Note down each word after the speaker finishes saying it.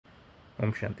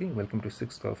Om Shanti. Welcome to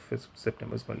 6th of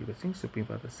September's World Blessing. Supreme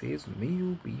Father says, may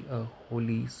you be a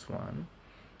holy swan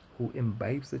who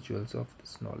imbibes the jewels of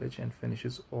this knowledge and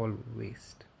finishes all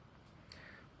waste.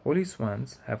 Holy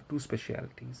swans have two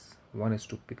specialities. One is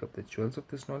to pick up the jewels of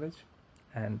this knowledge,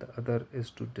 and the other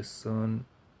is to discern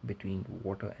between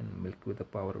water and milk with the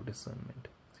power of discernment.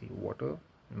 See, water,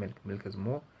 milk has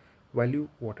more value,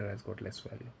 water has got less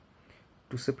value.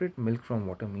 To separate milk from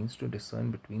water means to discern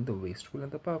between the wasteful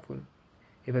and the powerful.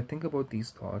 If I think about these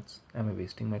thoughts, am I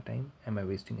wasting my time? Am I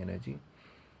wasting energy?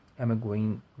 Am I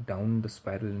going down the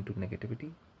spiral into negativity?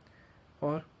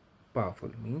 Or powerful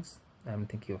means I'm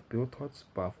thinking of pure thoughts,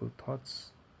 powerful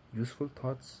thoughts, useful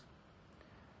thoughts,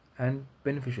 and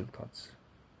beneficial thoughts.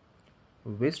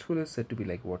 Wasteful is said to be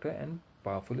like water and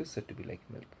powerful is said to be like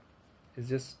milk. It's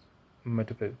just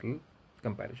metaphorical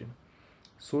comparison.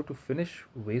 So to finish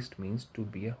waste means to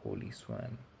be a holy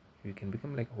swan. You can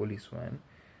become like a holy swan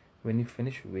when you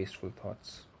finish wasteful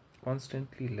thoughts.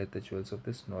 Constantly let the jewels of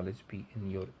this knowledge be in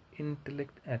your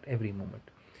intellect at every moment.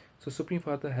 So Supreme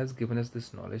Father has given us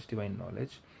this knowledge, divine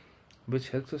knowledge, which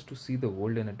helps us to see the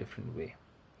world in a different way.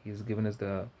 He has given us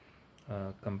the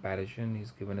comparison,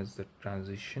 he's given us the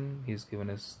transition, he's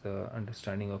given us the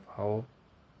understanding of how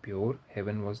pure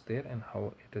heaven was there and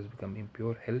how it has become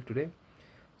impure hell today.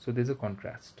 So there's a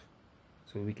contrast.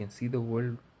 So we can see the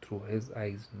world through his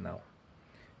eyes now.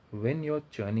 When your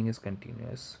churning is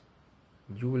continuous,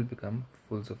 you will become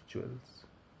full of jewels.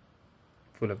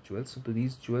 So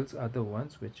these jewels are the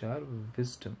ones which are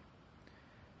wisdom.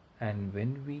 And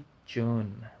when we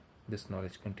churn this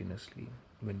knowledge continuously,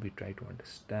 when we try to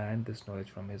understand this knowledge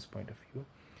from his point of view,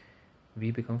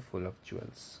 we become full of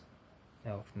jewels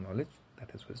of knowledge,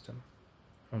 that is wisdom.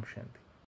 Om Shanti.